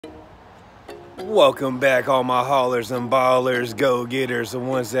Welcome back, all my haulers and ballers, go-getters, the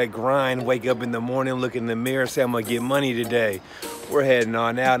ones that grind, wake up in the morning, look in the mirror, say I'm gonna get money today. We're heading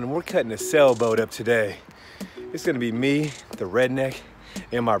on out and we're cutting a sailboat up today. It's gonna be me, the redneck,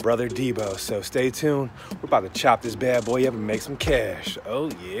 and my brother Debo. So stay tuned. We're about to chop this bad boy up and make some cash. Oh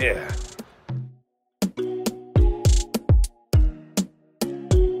yeah.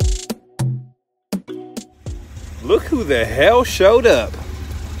 Look who the hell showed up.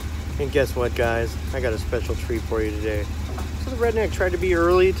 And guess what, guys? I got a special treat for you today. So the redneck tried to be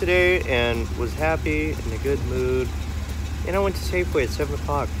early today and was happy, in a good mood. And I went to Safeway at 7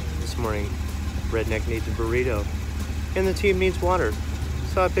 o'clock this morning. Redneck needs a burrito. And the team needs water.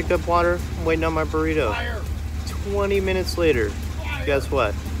 So I picked up water, I'm waiting on my burrito. 20 minutes later, guess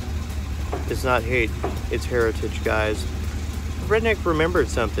what? It's not hate, it's heritage, guys. The redneck remembered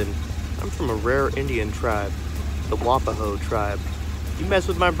something. I'm from a rare Indian tribe, the Wapaho tribe. You mess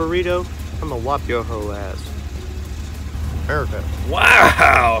with my burrito, I'm gonna whop your hoe ass. America.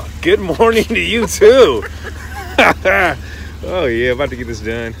 Wow! Good morning to you too. Oh yeah, about to get this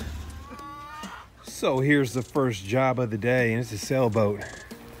done. So here's the first job of the day, and it's a sailboat.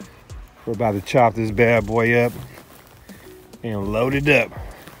 We're about to chop this bad boy up and load it up.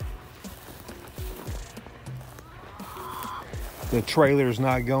 The trailer's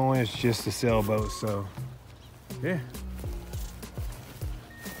not going, it's just a sailboat, so yeah.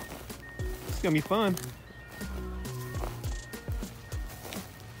 It's gonna be fun.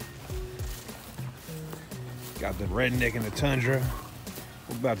 Got the redneck and the tundra.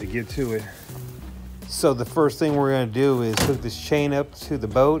 We're about to get to it. So the first thing we're gonna do is hook this chain up to the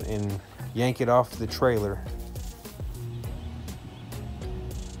boat and yank it off the trailer.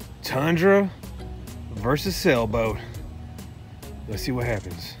 Tundra versus sailboat. Let's see what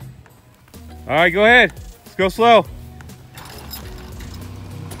happens. All right, go ahead. Let's go slow.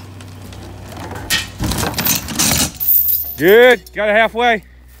 Good, got it halfway.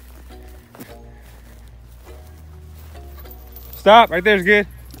 Stop, right there's good.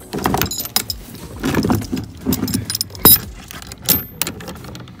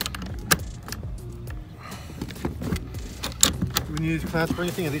 Do we need these plants for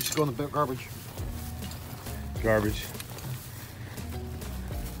anything, or they just go in the garbage? Garbage.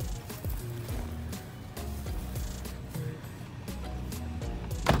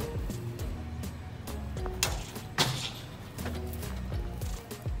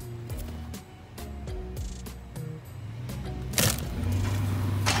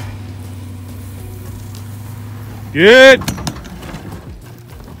 Good.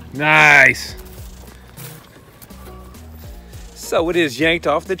 Nice. So it is yanked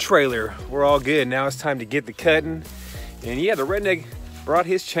off the trailer. We're all good. Now it's time to get the cutting. And yeah, the redneck brought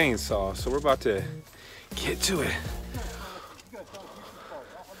his chainsaw, so we're about to get to it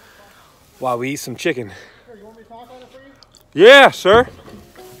while we eat some chicken. Here, you want me to talk on it for you? Yeah, sir.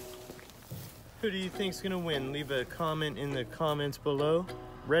 Who do you think's gonna win? Leave a comment in the comments below.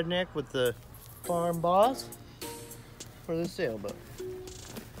 Redneck with the farm boss or the sailboat?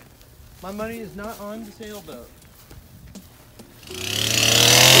 My money is not on the sailboat.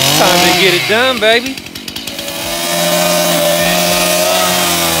 It's time to get it done, baby.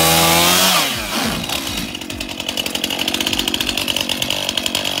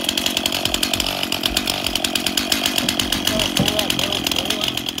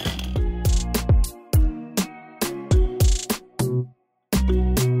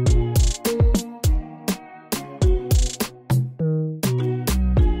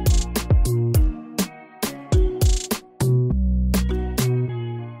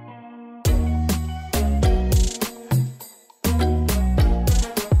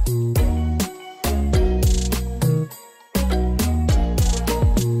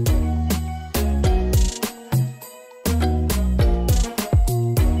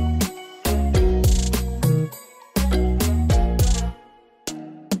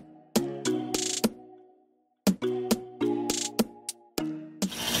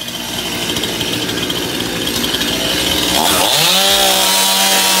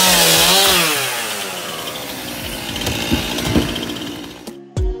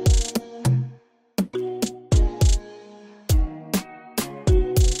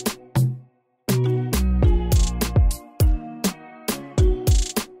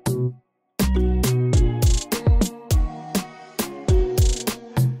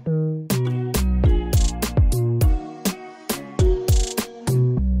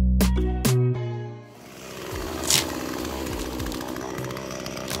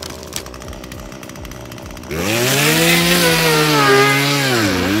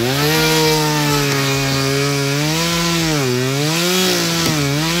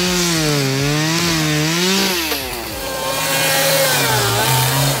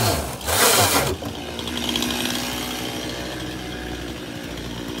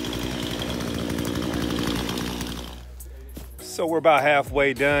 about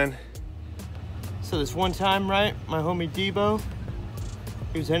halfway done. So this one time, right, my homie Debo,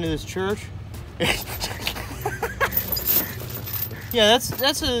 he was into this church. Yeah,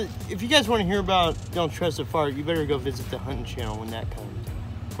 that's a, if you guys want to hear about Don't Trust a Fart, you better go visit the hunting channel when that comes.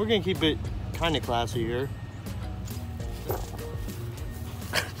 We're gonna keep it kind of classy here.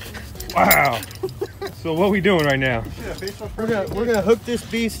 Wow. So what are we doing right now? We're gonna hook this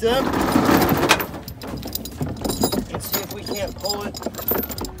beast up and see if we can't pull it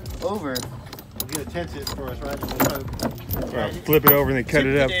over. You're gonna tense it for us, right? Flip it over and then cut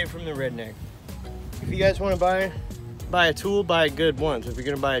it up. Today from the redneck. If you guys want to buy a tool, buy a good one. So if you're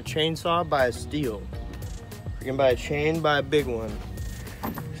gonna buy a chainsaw, buy a steel. If you're gonna buy a chain, buy a big one.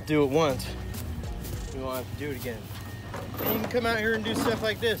 Just do it once. You won't have to do it again. And you can come out here and do stuff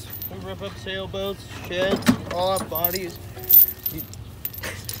like this. We rip up sailboats, sheds, all off bodies.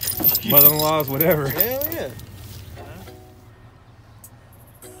 Mother-in-laws, whatever. Hell yeah.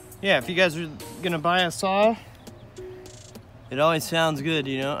 Yeah, if you guys are gonna buy a saw, it always sounds good,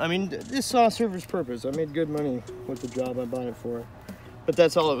 you know? I mean, this saw served its purpose. I made good money with the job I bought it for. But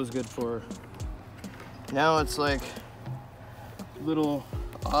that's all it was good for. Now it's like little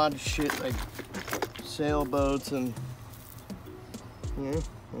odd shit like sailboats and, you know,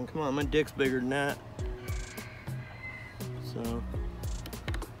 well, come on, my dick's bigger than that. So,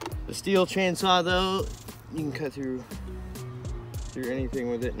 the steel chainsaw though, you can cut through anything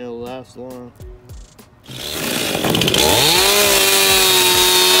with it and it'll last long.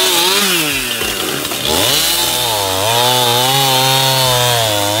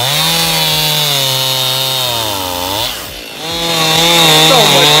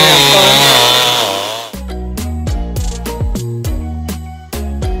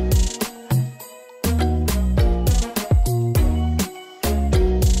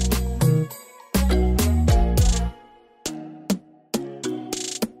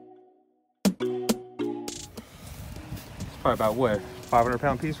 Probably about what,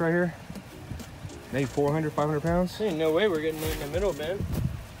 500-pound piece right here? Maybe 400, 500 pounds? Ain't no way we're getting it in the middle, man.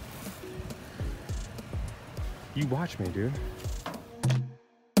 You watch me, dude.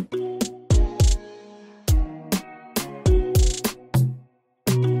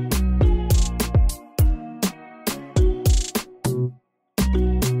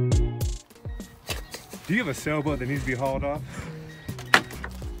 Do you have a sailboat that needs to be hauled off?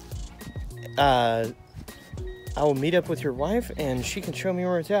 I will meet up with your wife and she can show me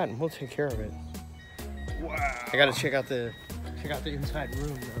where it's at and we'll take care of it. Wow. I gotta check out the inside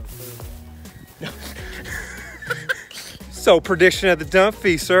room though. So prediction at the dump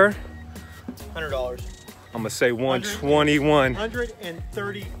fee, sir? $100. I'm gonna say 121.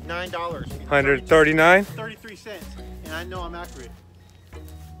 $139. 139? 33 cents. And I know I'm accurate.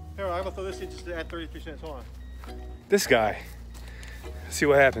 Here, I'm gonna throw this in just to add 33 cents. Hold on. This guy. Let's see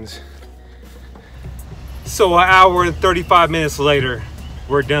what happens. So an hour and 35 minutes later,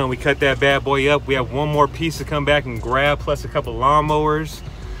 we're done. We cut that bad boy up. We have one more piece to come back and grab, plus a couple lawnmowers.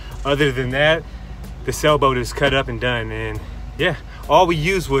 Other than that, the sailboat is cut up and done. And yeah, all we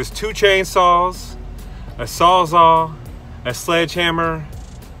used was 2 chainsaws, a sawzall, a sledgehammer,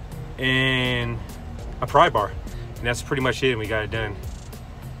 and a pry bar. And that's pretty much it, and we got it done.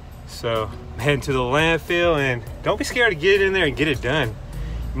 So I'm heading to the landfill, and don't be scared to get in there and get it done.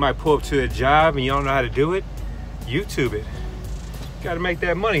 You might pull up to a job and you don't know how to do it. YouTube it. You gotta make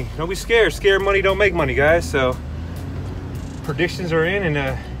that money. Don't be scared. Scared money don't make money, guys. So predictions are in,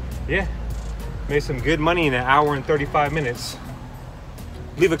 and yeah, made some good money in an hour and 35 minutes.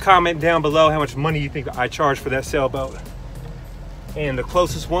 Leave a comment down below how much money you think I charge for that sailboat. And the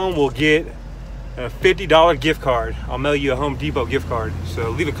closest one will get a $50 gift card. I'll mail you a Home Depot gift card. So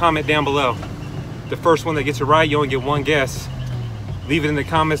leave a comment down below. The first one that gets it right, you only get one guess. Leave it in the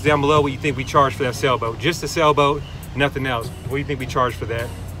comments down below what you think we charge for that sailboat. Just the sailboat, nothing else. What do you think we charge for that?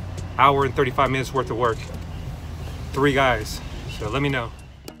 Hour and 35 minutes worth of work. 3 guys. So let me know.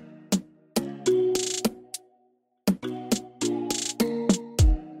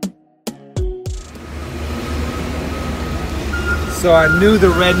 So I knew the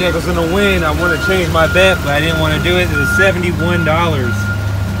redneck was gonna win. I wanted to change my bet, but I didn't want to do it. It was $71.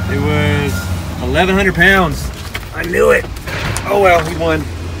 It was 1,100 pounds. I knew it. Oh well, he won.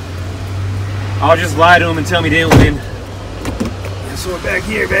 I'll just lie to him and tell me he didn't win. And so we're back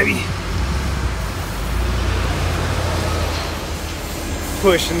here, baby.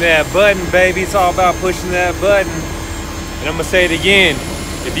 Pushing that button, baby. It's all about pushing that button. And I'm gonna say it again.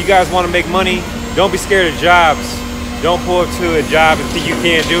 If you guys want to make money, don't be scared of jobs. Don't pull up to a job and think you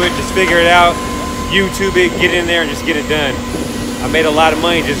can't do it. Just figure it out. YouTube it, get in there and just get it done. I made a lot of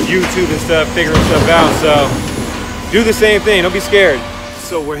money just YouTubing stuff, figuring stuff out. So Do the same thing, don't be scared.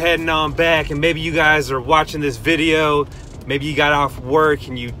 So we're heading on back, and maybe you guys are watching this video, maybe you got off work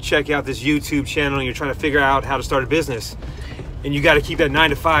and you check out this YouTube channel and you're trying to figure out how to start a business. And you got to keep that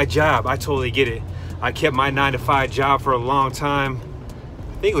 9-to-5 job. I totally get it. I kept my 9-to-5 job for a long time.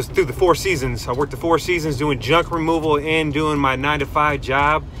 I think it was through the 4 seasons. I worked the 4 seasons doing junk removal and doing my 9-to-5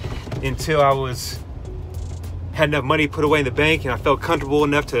 job until I had enough money put away in the bank and I felt comfortable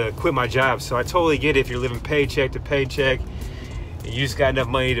enough to quit my job. So I totally get it if you're living paycheck to paycheck and you just got enough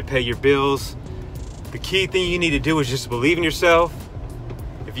money to pay your bills. The key thing you need to do is just believe in yourself.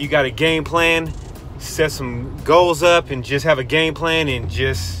 If you got a game plan, set some goals up and just have a game plan and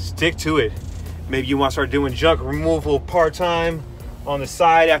just stick to it. Maybe you want to start doing junk removal part-time on the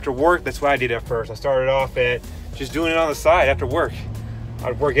side after work. That's what I did at first. I started off at just doing it on the side after work.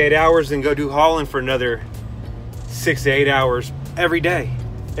 I'd work 8 hours and go do hauling for another 6 to 8 hours every day.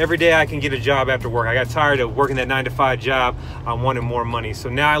 Every day I can get a job after work. I got tired of working that 9-to-5 job. I wanted more money. So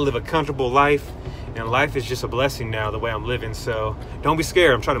now I live a comfortable life, and life is just a blessing now the way I'm living. So don't be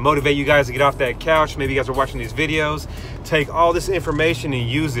scared. I'm trying to motivate you guys to get off that couch. Maybe you guys are watching these videos. Take all this information and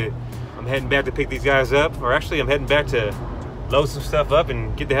use it. I'm heading back to pick these guys up, or actually I'm heading back to load some stuff up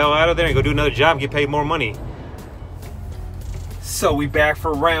and get the hell out of there and go do another job and get paid more money. So we back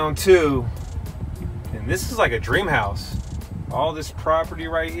for round 2. And this is like a dream house. All this property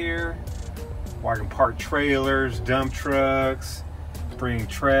right here, where I can park trailers, dump trucks, bring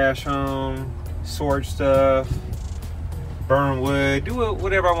trash home, sort stuff, burn wood, do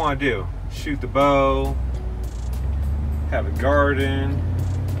whatever I want to do. Shoot the bow, have a garden,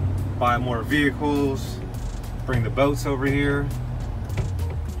 buy more vehicles, bring the boats over here.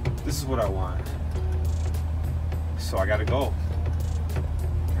 This is what I want. So I got a goal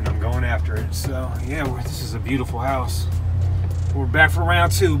and I'm going after it. So yeah, this is a beautiful house. We're back for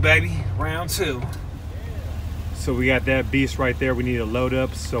round 2, baby. Round 2. So we got that beast right there we need to load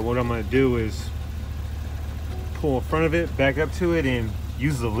up. So what I'm gonna do is pull in front of it, back up to it, and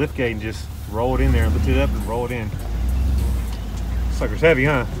use the lift gate and just roll it in there, lift it up and roll it in. Sucker's heavy,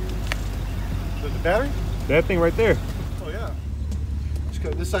 huh? The battery? That thing right there. Oh yeah. Just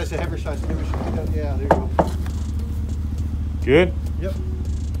go, this side's the heavier side, so maybe we should, yeah, there you go. Good? Yep.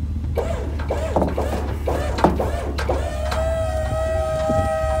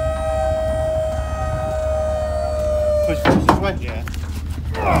 Push this way? Yeah.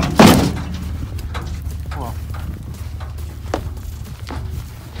 Come on.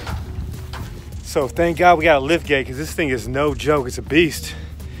 So thank God we got a lift gate, because this thing is no joke. It's a beast.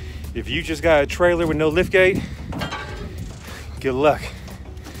 If you just got a trailer with no lift gate, good luck.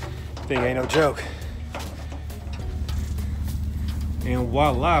 Thing ain't no joke. And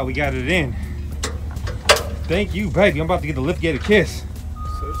voila, we got it in. Thank you, baby. I'm about to get the lift gate a kiss.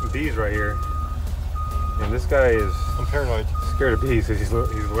 So there's some bees right here. And this guy is... I'm paranoid. Scared of bees. He's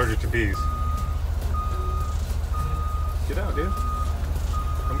allergic to bees. Get out, dude.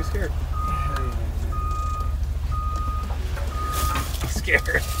 Don't be scared. I'm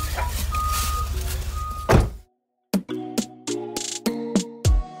scared.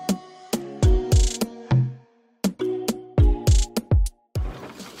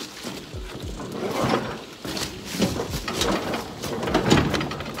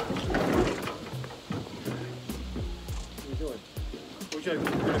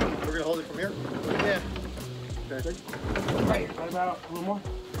 We're gonna hold it from here? Yeah. Okay. Right about a little more.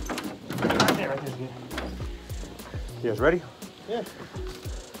 Right there's good. You guys ready? Yeah.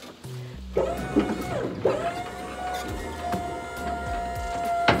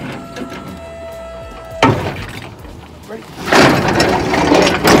 Ready?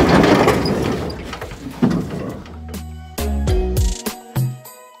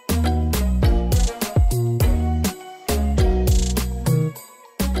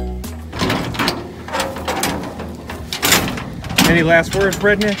 Any last words,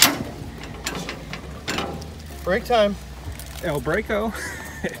 Brednick? Break time. El Breako.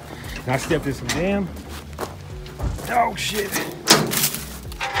 I stepped in some jam. Oh shit.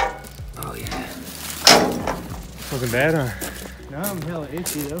 Oh yeah. Wasn't bad, huh? No, I'm hella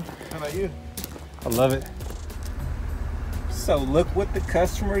itchy though. How about you? I love it. So look what the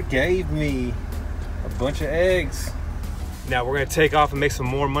customer gave me. A bunch of eggs. Now we're gonna take off and make some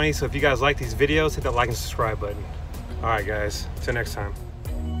more money. So if you guys like these videos, hit that like and subscribe button. All right, guys. Till next time.